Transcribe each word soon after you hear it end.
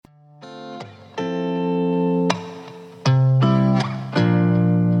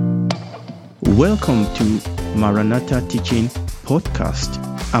Welcome to Maranatha Teaching Podcast.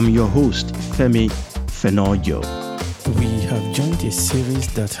 I'm your host, Femi Fenojo. We have joined a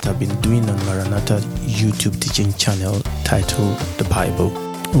series that I've been doing on Maranatha YouTube teaching channel titled The Bible.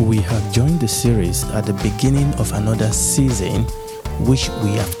 We have joined the series at the beginning of another season, which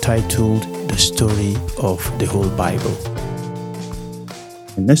we have titled The Story of the Whole Bible.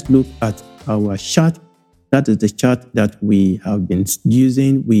 And let's look at our chart. That is the chart that we have been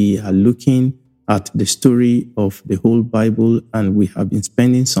using. We are looking at the story of the whole Bible, and we have been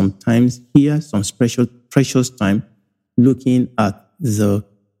spending some time here, some precious time, looking at the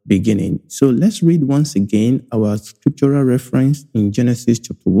beginning. So let's read once again our scriptural reference in Genesis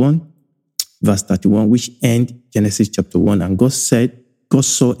chapter 1, verse 31, which ends Genesis chapter 1. And God said, God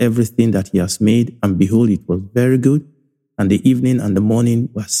saw everything that he has made, and behold, it was very good. And the evening and the morning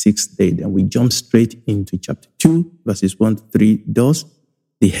were sixth day. Then we jump straight into chapter 2, verses 1 to 3. Thus,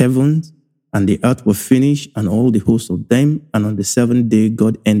 the heavens and the earth were finished, and all the hosts of them. And on the seventh day,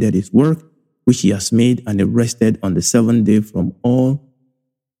 God ended his work, which he has made, and he rested on the seventh day from all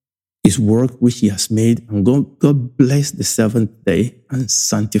his work, which he has made. And God blessed the seventh day and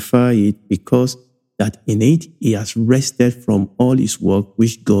sanctified it, because that in it he has rested from all his work,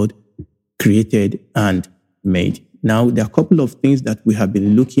 which God created and made. Now, there are a couple of things that we have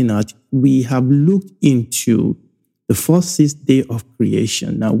been looking at. We have looked into the first 6 days of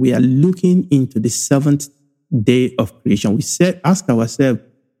creation. Now, we are looking into the seventh day of creation. We ask ourselves,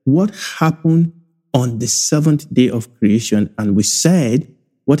 what happened on the seventh day of creation? And we said,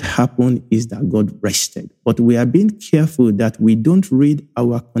 what happened is that God rested. But we are being careful that we don't read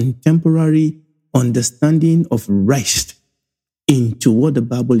our contemporary understanding of rest into what the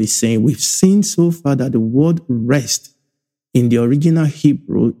Bible is saying. We've seen so far that the word rest in the original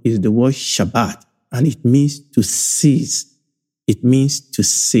Hebrew is the word Shabbat, and it means to cease. It means to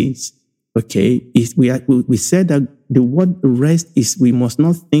cease. Okay? We said that the word rest is, we must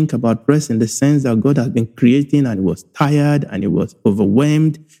not think about rest in the sense that God has been creating and he was tired and he was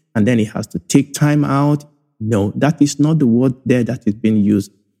overwhelmed and then he has to take time out. No, that is not the word there that is being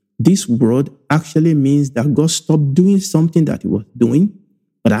used. This word actually means that God stopped doing something that he was doing,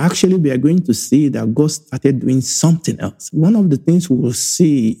 but actually we are going to see that God started doing something else. One of the things we will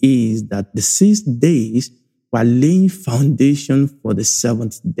see is that the 6 days were laying foundation for the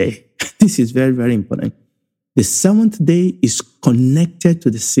seventh day. This is very, very important. The seventh day is connected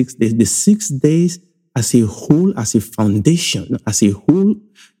to the 6 days. The 6 days as a whole, as a foundation, as a whole,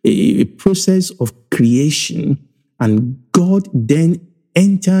 a process of creation. And God then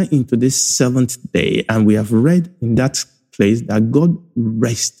enter into this seventh day. And we have read in that place that God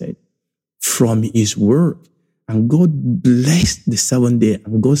rested from his work. And God blessed the seventh day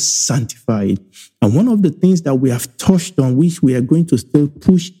and God sanctified it. And one of the things that we have touched on, which we are going to still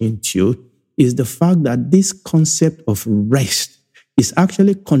push into, is the fact that this concept of rest is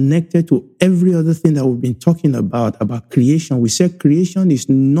actually connected to every other thing that we've been talking about creation. We said creation is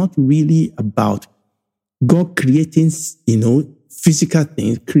not really about God creating, physical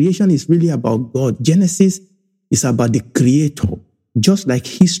things. Creation is really about God. Genesis is about the creator, just like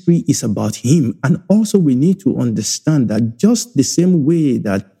history is about him. And also we need to understand that just the same way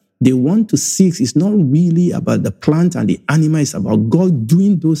that the 1 to 6 is not really about the plant and the animal, it's about God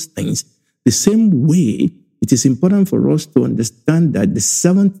doing those things. The same way, it is important for us to understand that the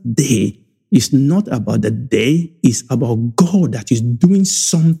seventh day is not about the day, it's about God that is doing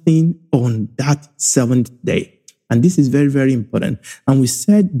something on that seventh day. And this is very, very important. And we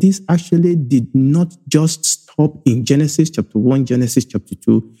said this actually did not just stop in Genesis chapter 1, Genesis chapter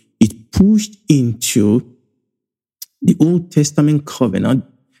 2. It pushed into the Old Testament covenant,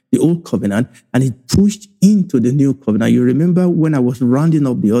 and it pushed into the New Covenant. You remember when I was rounding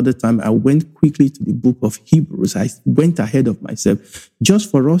up the other time, I went quickly to the book of Hebrews. I went ahead of myself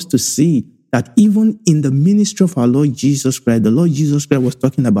just for us to see that even in the ministry of our Lord Jesus Christ, the Lord Jesus Christ was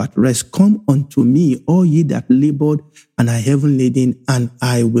talking about rest. Come unto me, all ye that labored and are heavy laden, and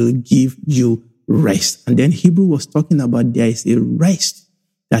I will give you rest. And then Hebrew was talking about there is a rest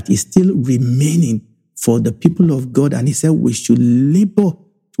that is still remaining for the people of God. And he said we should labor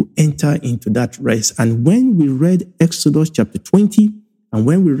to enter into that rest. And when we read Exodus chapter 20, and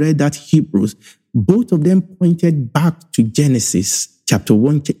when we read that Hebrews, both of them pointed back to Genesis chapter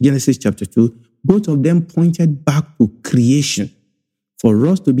 1, Genesis chapter 2, both of them pointed back to creation for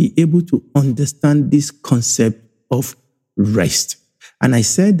us to be able to understand this concept of rest. And I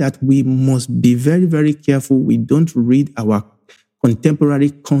said that we must be very, very careful we don't read our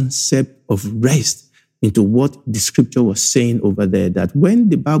contemporary concept of rest into what the scripture was saying over there. That when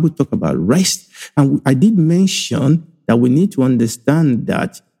the Bible talks about rest, and I did mention that we need to understand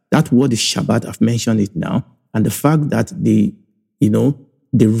that That word is Shabbat. I've mentioned it now. And the fact that the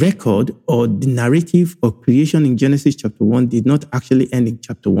record or the narrative of creation in Genesis chapter 1 did not actually end in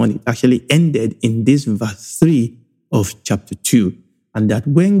chapter 1. It actually ended in this verse 3 of chapter 2. And that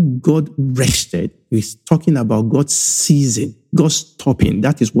when God rested, he's talking about God's ceasing, God stopping.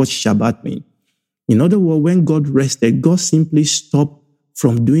 That is what Shabbat means. In other words, when God rested, God simply stopped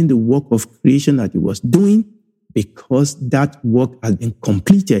from doing the work of creation that he was doing because that work has been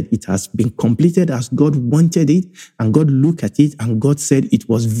completed. It has been completed as God wanted it, and God looked at it and God said it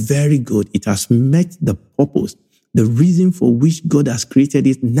was very good. It has met the purpose, the reason for which God has created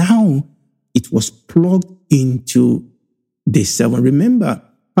it. Now it was plugged into day 7. Remember,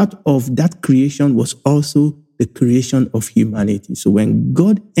 part of that creation was also the creation of humanity. So when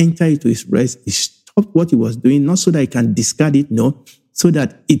God entered into his rest, he stopped what he was doing, not so that he can discard it, no, so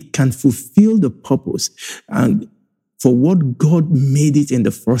that it can fulfill the purpose and for what God made it in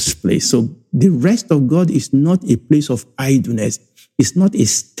the first place. So the rest of God is not a place of idleness. It's not a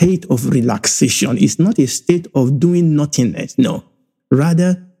state of relaxation. It's not a state of doing nothingness. No,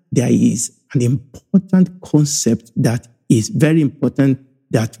 rather there is an important concept that is very important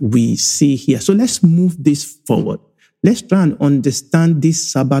that we see here. So let's move this forward. Let's try and understand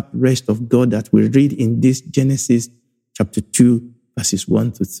this Sabbath rest of God that we read in this Genesis chapter 2, verses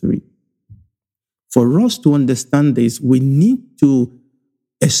 1 to 3. For us to understand this, we need to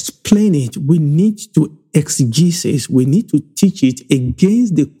explain it. We need to exegesis. We need to teach it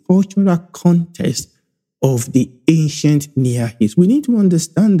against the cultural context of the ancient Near East. We need to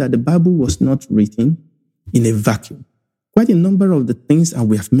understand that the Bible was not written in a vacuum. Quite a number of the things, and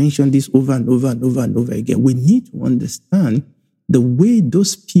we have mentioned this over and over and over and over again, we need to understand the way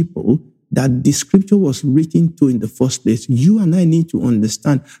those people that the scripture was written to in the first place. You and I need to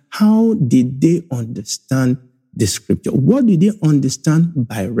understand, how did they understand the scripture? What did they understand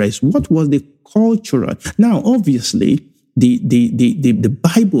by rest? What was the cultural? Now, obviously, the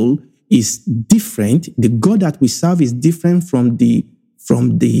Bible is different. The God that we serve is different from the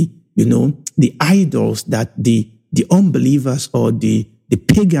idols that the unbelievers or the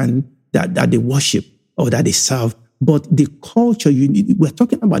pagan that they worship or that they serve. But the culture, we're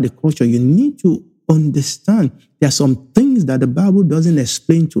talking about the culture. You need to understand there are some things that the Bible doesn't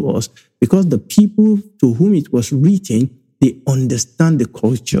explain to us because the people to whom it was written, they understand the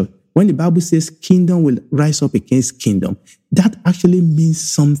culture. When the Bible says kingdom will rise up against kingdom, that actually means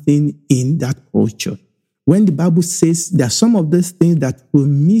something in that culture. When the Bible says there are some of those things that will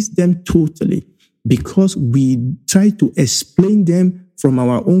miss them totally because we try to explain them from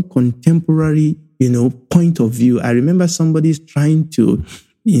our own contemporary point of view. I remember somebody's trying to,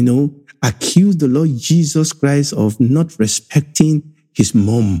 accuse the Lord Jesus Christ of not respecting his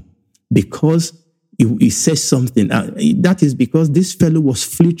mom because he says something. That is because this fellow was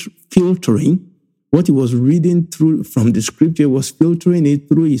filtering what he was reading through from the scripture, was filtering it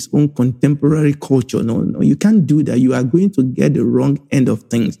through his own contemporary culture. No, you can't do that. You are going to get the wrong end of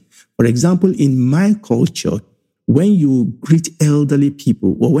things. For example, in my culture, when you greet elderly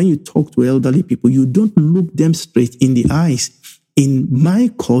people or when you talk to elderly people, you don't look them straight in the eyes. In my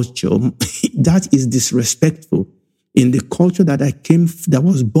culture, that is disrespectful. In the culture that that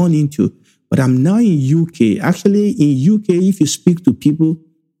was born into. But I'm now in UK. Actually, in UK, if you speak to people,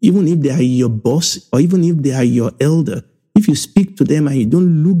 even if they are your boss or even if they are your elder, if you speak to them and you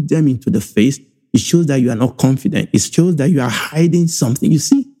don't look them into the face, it shows that you are not confident. It shows that you are hiding something. You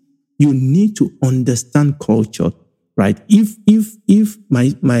see, you need to understand culture, right? If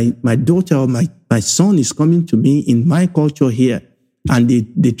my daughter or my son is coming to me in my culture here and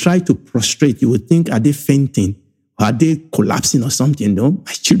they try to prostrate, you would think, are they fainting? Are they collapsing or something? No,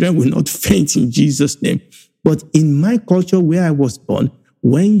 my children will not faint in Jesus' name. But in my culture where I was born,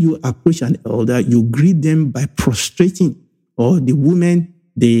 when you approach an elder, you greet them by prostrating, or the women,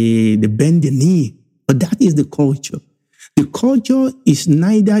 they bend the knee. But that is the culture. The culture is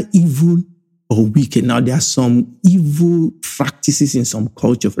neither evil or wicked. Now, there are some evil practices in some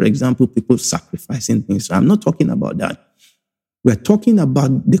culture. For example, people sacrificing things. So I'm not talking about that. We're talking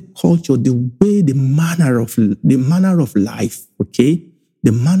about the culture, the way, the manner of life, okay?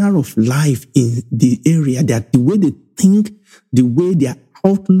 The manner of life in the area, that the way they think, the way their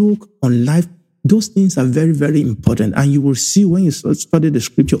outlook on life, those things are very, very important. And you will see when you study the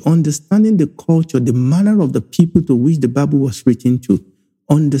scripture, understanding the culture, the manner of the people to which the Bible was written to,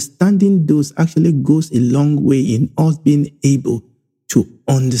 understanding those actually goes a long way in us being able to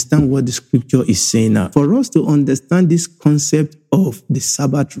understand what the scripture is saying now. For us to understand this concept of the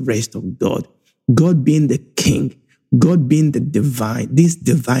Sabbath rest of God, God being the king, God being the divine, this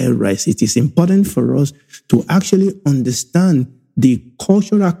divine rest, it is important for us to actually understand the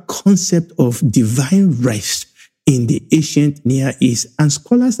cultural concept of divine rest in the ancient Near East. And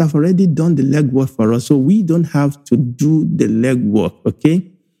scholars have already done the legwork for us, so we don't have to do the legwork,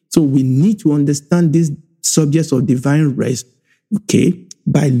 okay? So we need to understand these subjects of divine rest, okay,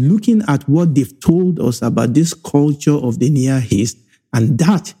 by looking at what they've told us about this culture of the Near East, and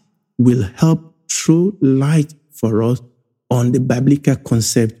that will help throw light for us on the biblical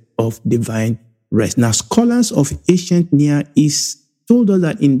concept of divine rest. Now, scholars of ancient Near East told us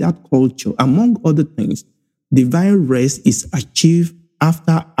that in that culture, among other things, divine rest is achieved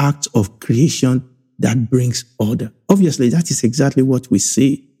after acts of creation that brings order. Obviously, that is exactly what we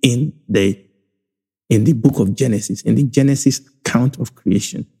see in the book of Genesis, in the Genesis account of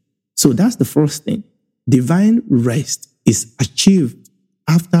creation. So that's the first thing. Divine rest is achieved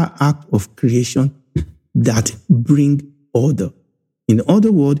after act of creation that bring order. In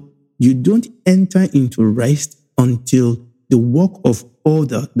other words, you don't enter into rest until the work of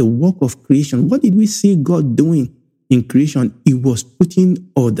order, the work of creation. What did we see God doing in creation? He was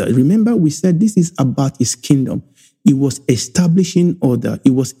putting order. Remember, we said this is about his kingdom. He was establishing order. He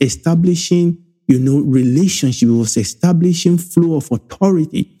was establishing, relationship. He was establishing flow of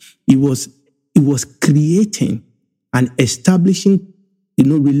authority. He was creating and establishing,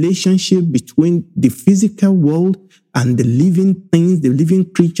 relationship between the physical world and the living things, the living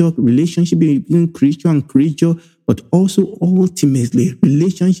creature, relationship between creature and creature, but also ultimately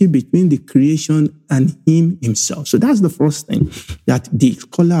relationship between the creation and him himself. So that's the first thing that the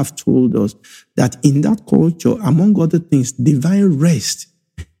scholar have told us, that in that culture, among other things, divine rest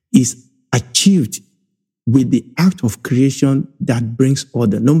is achieved with the act of creation that brings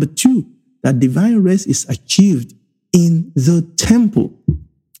order. Number two, that divine rest is achieved in the temple.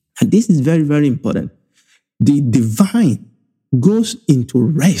 And this is very, very important. The divine goes into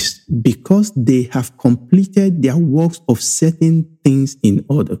rest because they have completed their works of setting things in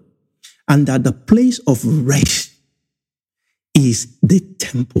order. And that the place of rest is the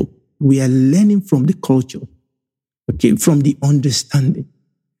temple. We are learning from the culture, okay, from the understanding.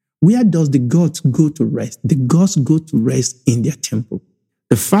 Where does the gods go to rest? The gods go to rest in their temple.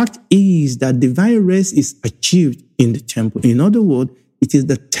 The fact is that divine rest is achieved in the temple. In other words, it is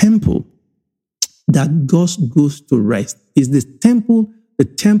the temple that God goes to rest. Is the temple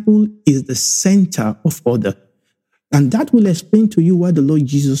is the center of order. And that will explain to you why the Lord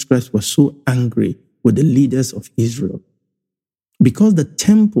Jesus Christ was so angry with the leaders of Israel. Because the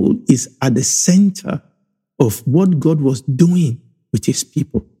temple is at the center of what God was doing with his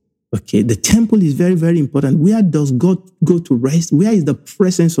people. Okay, the temple is very, very important. Where does God go to rest? Where is the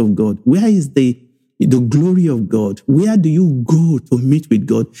presence of God? Where is the glory of God? Where do you go to meet with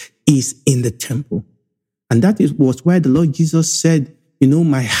God? Is in the temple. And that was why the Lord Jesus said,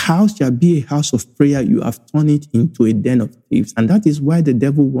 my house shall be a house of prayer. You have turned it into a den of thieves. And that is why the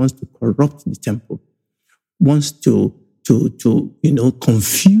devil wants to corrupt the temple, wants to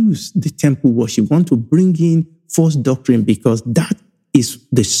confuse the temple worship, wants to bring in false doctrine, because that is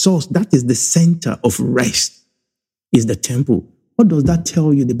the source, that is the center of rest, is the temple. What does that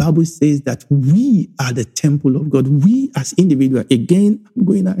tell you? The Bible says that we are the temple of God. We as individuals, again, I'm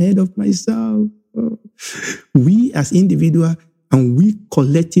going ahead of myself. We as individuals and we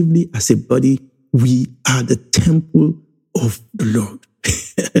collectively as a body, we are the temple of the Lord.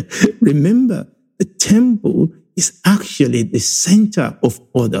 Remember, the temple is actually the center of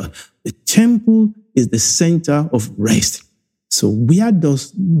order. The temple is the center of rest. So where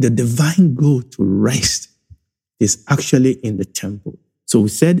does the divine go to rest? Is actually in the temple. So we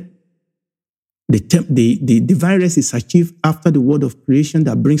said the divine rest is achieved after the word of creation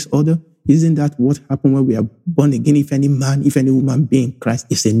that brings order. Isn't that what happened when we are born again? If any man, if any woman be in Christ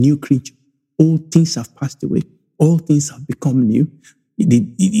is a new creature. All things have passed away. All things have become new.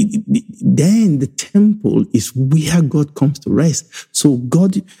 Then the temple is where God comes to rest. So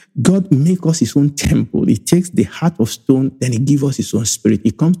God makes us his own temple. He takes the heart of stone, then he gives us his own spirit.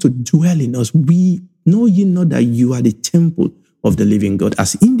 He comes to dwell in us. We know ye not that you are the temple of the living God.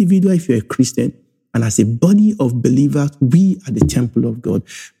 As an individual, if you're a Christian, and as a body of believers, we are the temple of God.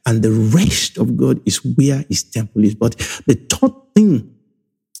 And the rest of God is where his temple is. But the third thing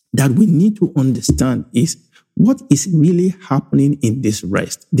that we need to understand is what is really happening in this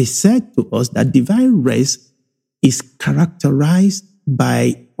rest. They said to us that divine rest is characterized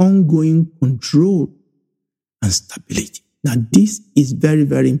by ongoing control and stability. Now, this is very,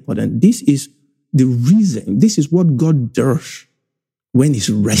 very important. This is the reason, this is what God does when he's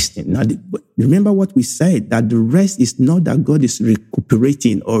resting. Now, remember what we said, that the rest is not that God is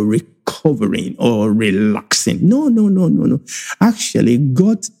recuperating or recovering or relaxing. No. Actually,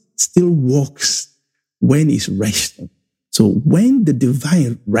 God still works when he's resting. So when the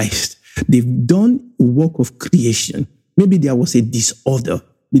divine rest, they've done a work of creation. Maybe there was a disorder.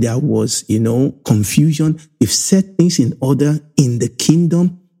 There was, confusion. They've set things in order in the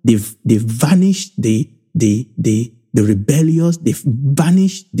kingdom. They've vanished the rebellious. They've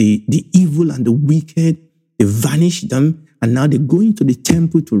vanished the evil and the wicked. They vanished them. And now they go into the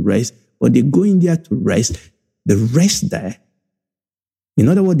temple to rest, or they go in there to rest. The rest there. In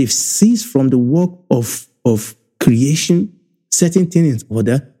other words, they've ceased from the work of creation, setting things in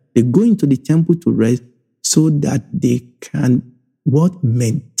order. They go into the temple to rest so that they can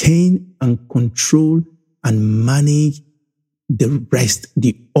maintain and control and manage the rest,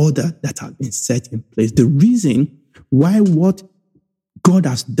 the order that has been set in place. The reason why what God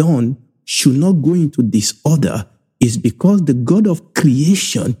has done should not go into disorder is because the God of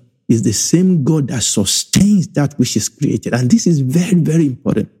creation is the same God that sustains that which is created. And this is very, very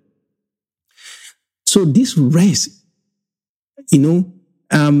important. So this rest, in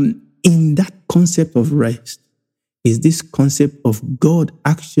that concept of rest, is this concept of God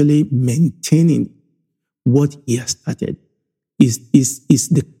actually maintaining what he has started. Is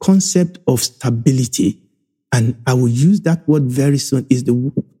the concept of stability. And I will use that word very soon, is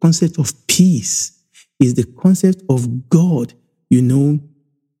the concept of peace, is the concept of God,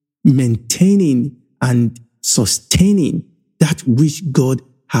 maintaining and sustaining that which God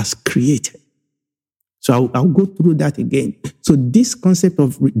has created. So I'll go through that again. So this concept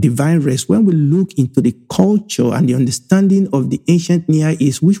of divine rest, when we look into the culture and the understanding of the ancient Near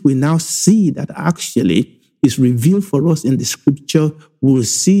East, which we now see that actually is revealed for us in the scripture, we'll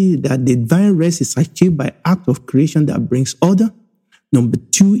see that the divine rest is achieved by act of creation that brings order. Number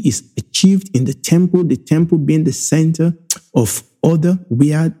 2 is achieved in the temple being the center of order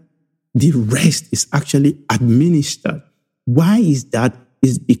where the rest is actually administered. Why is that?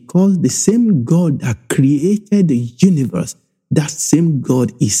 Is because the same God that created the universe, that same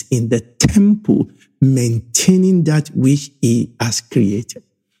God is in the temple maintaining that which he has created.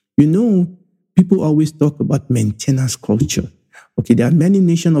 People always talk about maintenance culture. Okay, there are many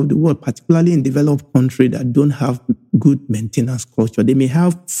nations of the world, particularly in developed countries, that don't have good maintenance culture. They may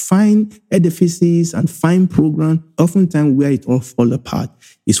have fine edifices and fine programs. Oftentimes where it all falls apart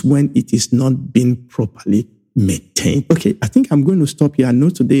is when it is not being properly maintained. Okay, I think I'm going to stop here. I know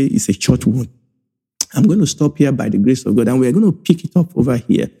today is a short one. I'm going to stop here by the grace of God, and we're going to pick it up over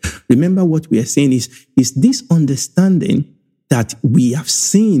here. Remember what we are saying is this understanding that we have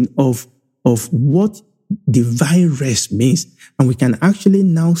seen of what divine rest means, and we can actually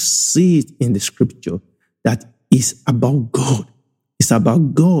now see it in the scripture that is about God. It's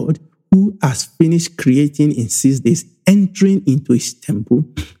about God who has finished creating in 6 days, entering into his temple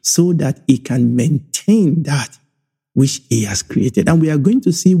so that he can maintain that which he has created. And we are going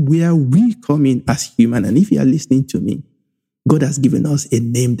to see where we come in as human. And if you are listening to me, God has given us a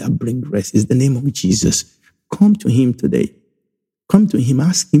name that brings rest. It's the name of Jesus. Come to him today. Come to him,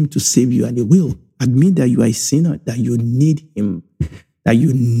 ask him to save you, and he will. Admit that you are a sinner, that you need him, that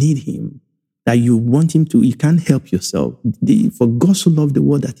you want him to. You can't help yourself. For God so loved the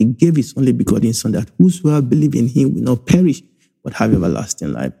world that he gave his only begotten Son, that whosoever believes in him will not perish, but have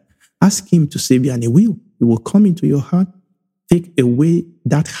everlasting life. Ask him to save you, and he will. He will come into your heart, take away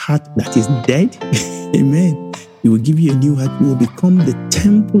that heart that is dead. Amen. He will give you a new heart. You will become the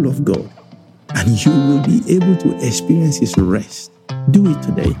temple of God, and you will be able to experience his rest. Do it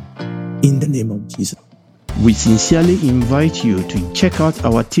today in the name of Jesus. We sincerely invite you to check out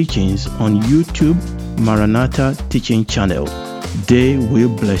our teachings on YouTube, Maranatha Teaching Channel. They will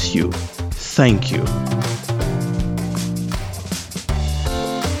bless you. Thank you.